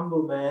as the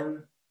humble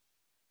man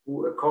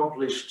who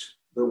accomplished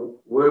the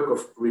work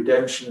of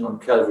redemption on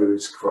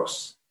Calvary's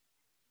cross.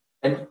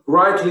 And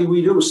rightly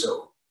we do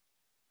so.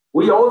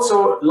 We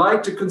also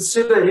like to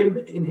consider him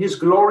in his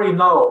glory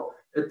now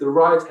at the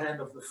right hand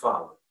of the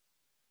Father.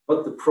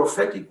 But the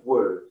prophetic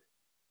word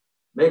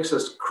makes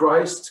us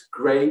Christ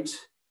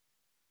great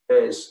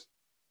as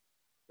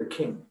the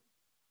King,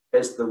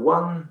 as the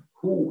one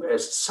who,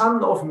 as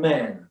Son of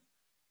Man,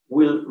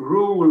 will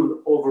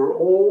rule over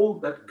all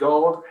that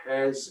God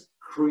has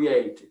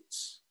created.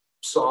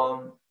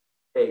 Psalm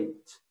 8.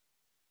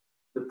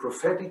 The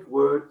prophetic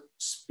word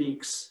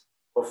speaks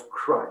of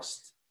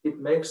Christ. It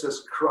makes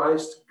us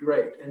Christ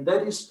great. And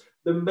that is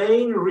the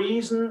main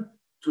reason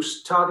to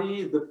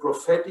study the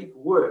prophetic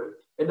word.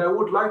 And I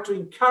would like to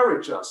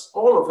encourage us,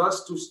 all of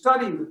us, to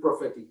study the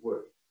prophetic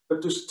word,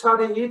 but to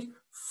study it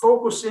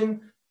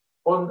focusing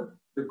on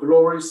the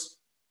glories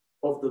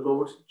of the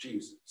Lord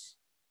Jesus.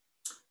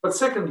 But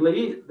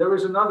secondly, there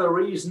is another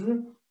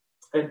reason,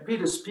 and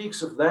Peter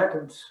speaks of that,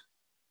 and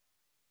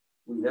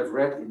we have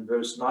read in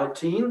verse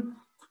 19,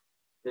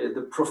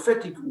 the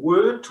prophetic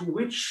word, to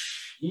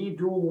which ye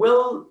do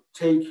well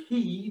take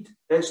heed,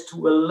 as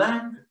to a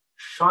lamp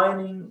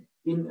shining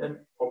in an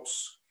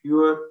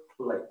obscure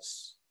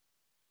place.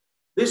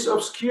 This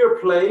obscure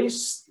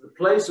place, the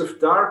place of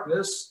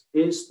darkness,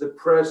 is the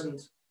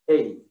present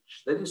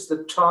age. That is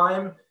the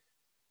time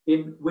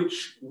in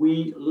which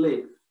we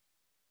live.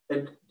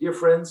 And dear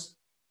friends,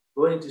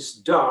 when it is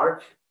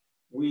dark,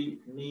 we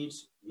need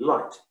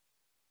light.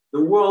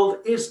 The world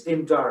is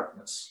in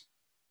darkness.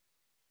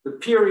 The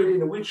period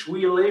in which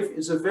we live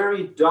is a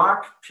very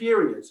dark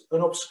period,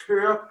 an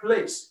obscure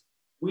place.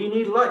 We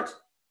need light.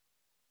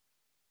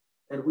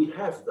 And we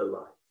have the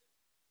light.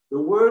 The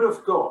Word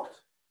of God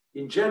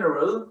in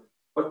general,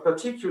 but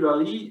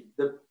particularly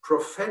the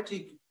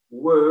prophetic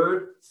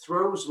word,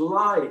 throws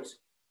light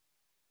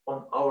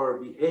on our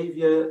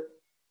behavior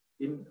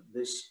in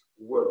this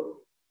world.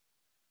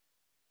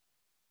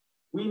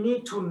 We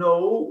need to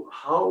know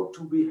how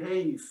to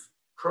behave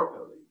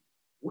properly.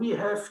 We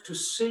have to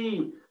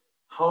see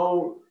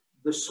how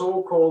the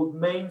so-called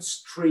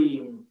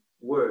mainstream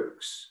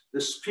works,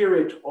 the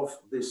spirit of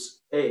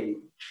this age.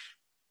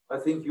 I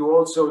think you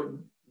also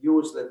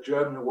use that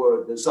German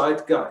word, the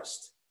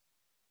Zeitgeist.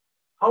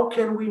 How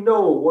can we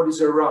know what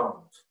is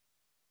around?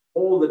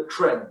 All the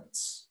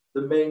trends,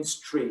 the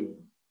mainstream.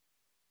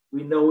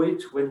 We know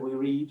it when we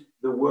read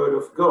the Word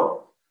of God,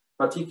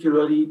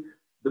 particularly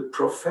the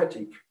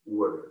prophetic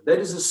word. That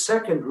is a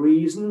second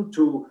reason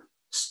to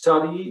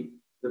study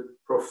the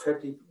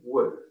prophetic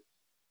word.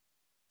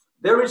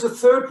 There is a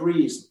third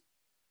reason.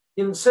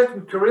 In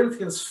 2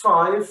 Corinthians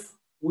 5,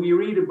 we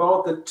read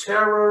about the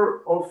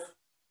terror of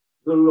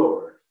the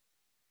Lord.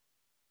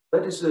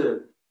 That is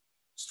a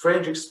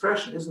strange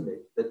expression, isn't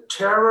it? The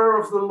terror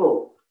of the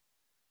Lord.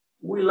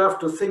 We love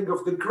to think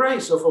of the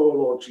grace of our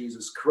Lord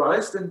Jesus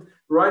Christ, and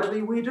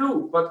rightly we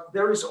do, but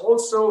there is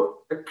also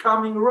a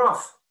coming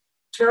wrath,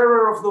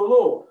 terror of the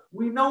Lord.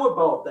 We know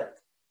about that.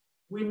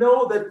 We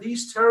know that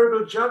these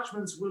terrible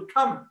judgments will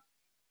come.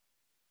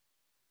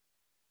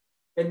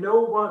 And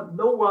no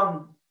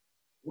one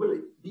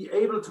will be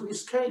able to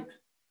escape.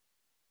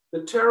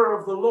 The terror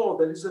of the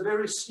Lord, that is a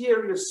very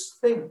serious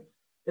thing.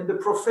 And the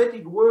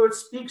prophetic word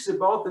speaks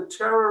about the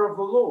terror of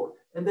the Lord.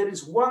 And that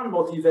is one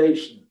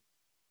motivation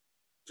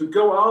to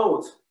go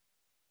out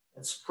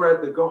and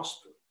spread the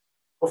gospel.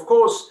 Of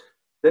course,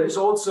 there is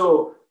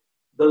also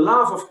the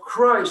love of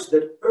Christ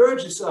that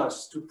urges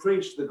us to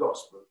preach the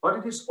gospel. But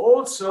it is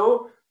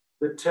also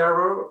the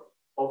terror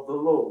of the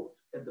Lord.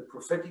 And the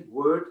prophetic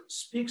word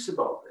speaks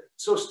about that.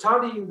 So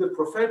studying the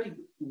prophetic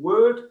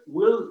word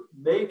will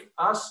make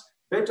us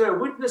better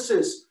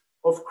witnesses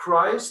of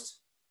Christ,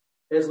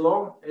 as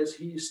long as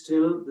he is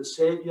still the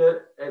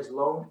Savior, as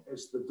long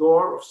as the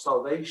door of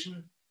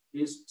salvation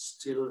is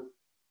still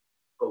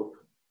open.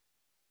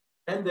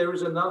 And there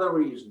is another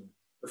reason,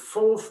 a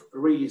fourth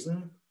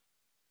reason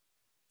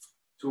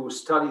to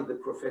study the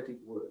prophetic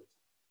word.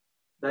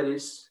 That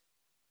is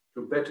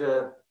to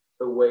better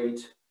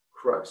await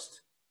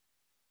Christ.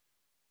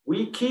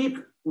 We keep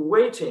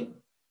waiting.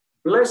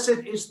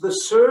 Blessed is the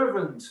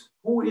servant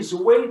who is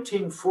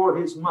waiting for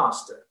his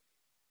master.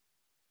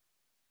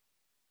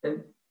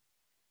 And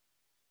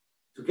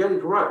to get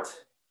it right,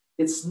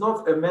 it's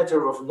not a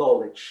matter of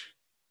knowledge,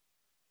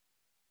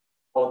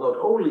 or not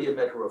only a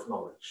matter of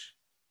knowledge.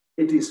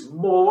 It is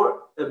more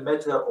a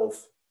matter of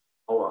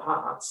our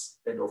hearts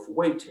and of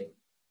waiting.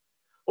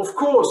 Of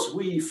course,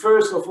 we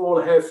first of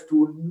all have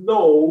to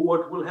know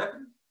what will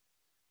happen.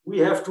 We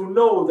have to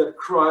know that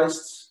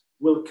Christ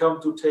will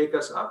come to take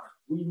us up.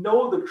 We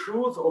know the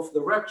truth of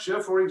the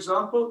rapture, for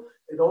example,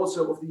 and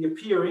also of the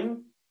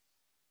appearing,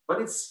 but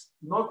it's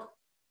not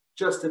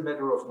just a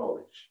matter of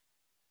knowledge.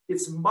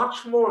 It's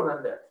much more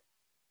than that.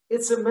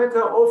 It's a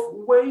matter of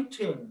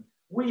waiting.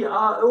 We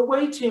are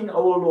awaiting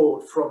our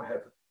Lord from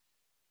heaven.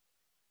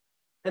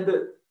 And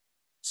the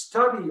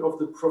study of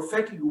the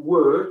prophetic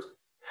word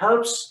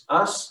helps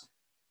us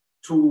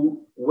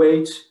to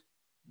wait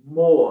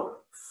more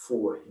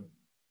for him.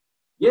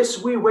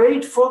 Yes, we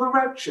wait for the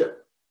rapture,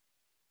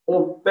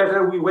 or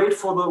better, we wait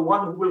for the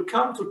one who will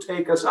come to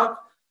take us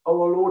up, our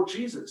Lord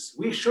Jesus.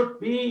 We should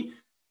be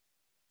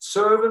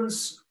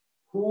servants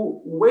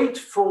who wait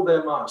for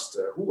their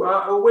master, who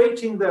are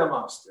awaiting their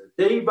master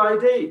day by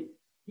day.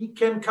 He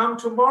can come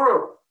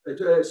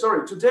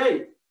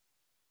today.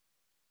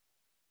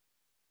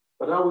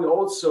 But are we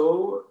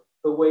also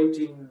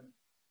awaiting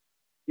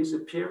his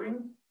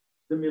appearing,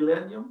 the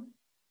millennium?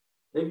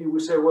 Maybe we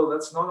say, well,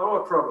 that's not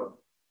our problem.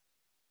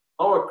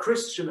 Our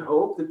Christian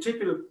hope,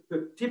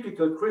 the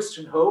typical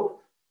Christian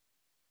hope,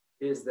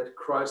 is that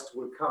Christ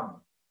will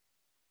come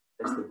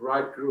as the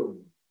bridegroom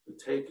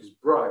to take his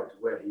bride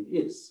where he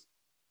is.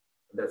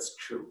 And that's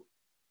true.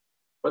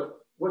 But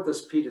what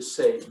does Peter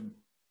say in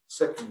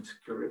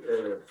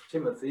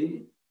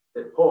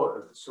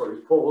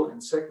Paul in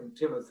 2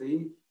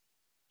 Timothy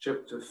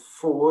chapter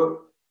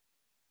 4,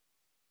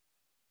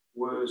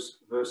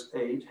 verse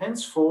 8?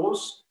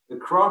 Henceforth, the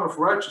crown of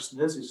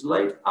righteousness is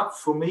laid up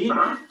for me,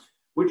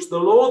 which the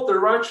Lord, the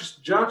righteous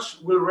judge,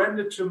 will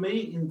render to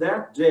me in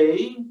that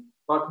day,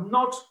 but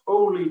not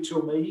only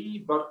to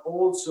me, but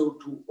also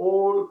to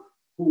all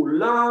who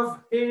love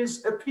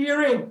his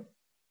appearing.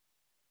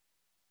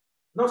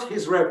 Not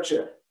his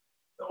rapture,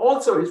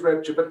 also his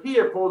rapture, but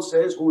here Paul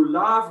says, who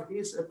love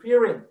his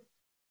appearing.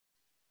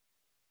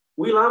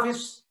 We love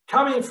his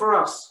coming for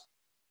us,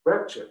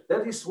 rapture.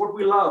 That is what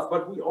we love,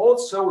 but we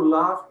also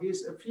love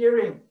his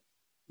appearing.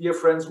 Dear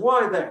friends,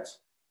 why that?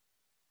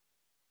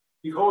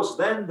 Because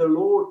then the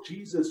Lord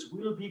Jesus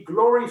will be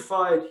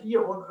glorified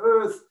here on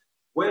earth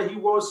where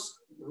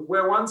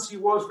once he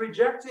was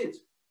rejected,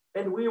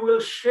 and we will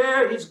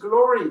share his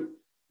glory.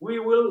 We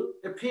will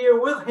appear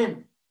with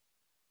him.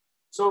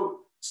 So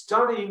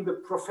studying the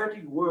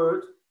prophetic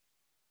word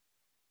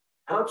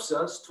helps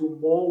us to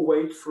more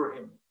wait for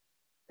him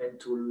and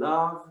to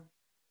love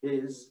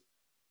his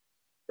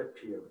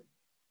appearing.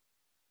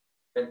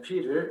 And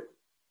Peter,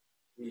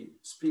 he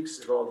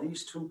speaks about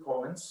these 2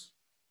 points,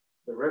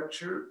 the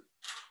rapture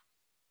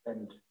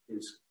and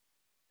his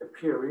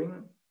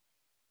appearing,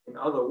 in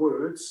other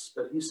words,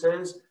 but he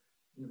says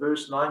in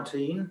verse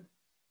 19,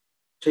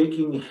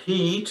 taking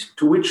heed,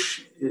 to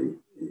which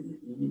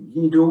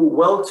ye do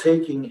well,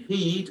 taking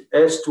heed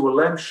as to a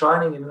lamp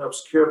shining in an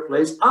obscure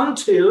place,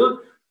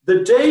 until the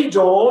day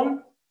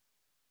dawn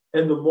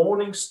and the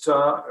morning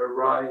star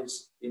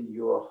arise in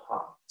your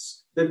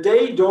hearts. The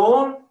day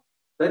dawn,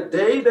 that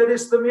day that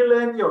is the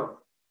millennium.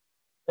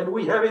 And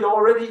we have it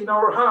already in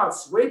our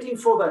hearts, waiting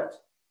for that.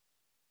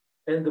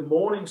 And the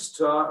morning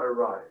star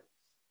arrives.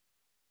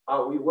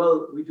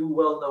 We do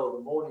well know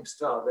the morning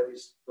star, that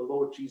is the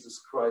Lord Jesus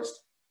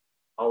Christ,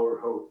 our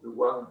hope, the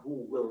one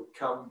who will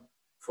come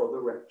for the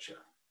rapture.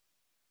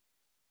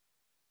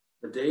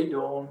 The day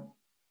dawn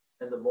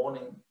and the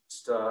morning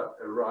star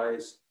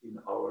arise in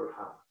our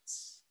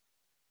hearts.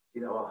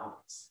 In our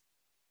hearts.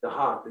 The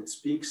heart that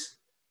speaks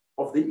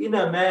of the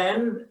inner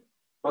man,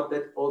 but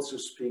that also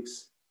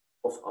speaks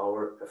of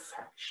our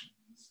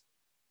affections.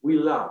 We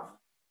love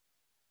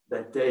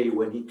that day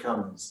when he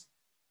comes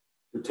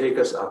to take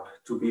us up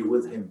to be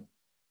with him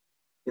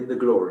in the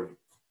glory.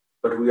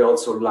 But we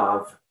also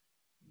love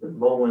the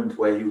moment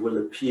where he will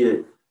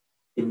appear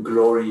in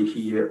glory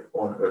here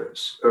on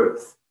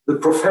earth. The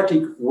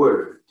prophetic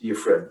word, dear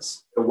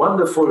friends, a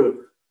wonderful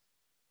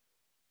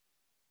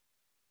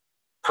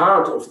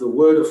part of the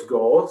word of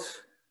God.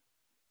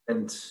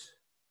 And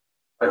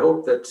I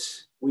hope that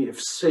we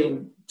have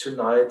seen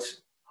tonight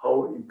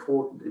how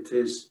important it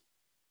is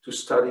to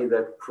study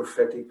that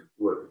prophetic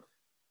word.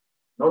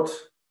 Not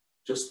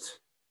just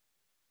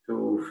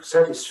to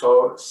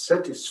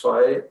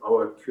satisfy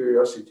our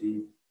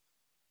curiosity,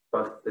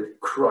 but that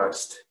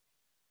Christ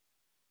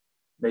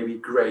may be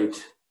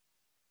great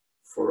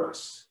for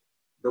us,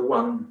 the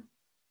one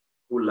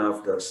who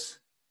loved us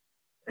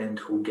and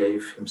who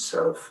gave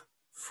himself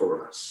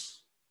for us.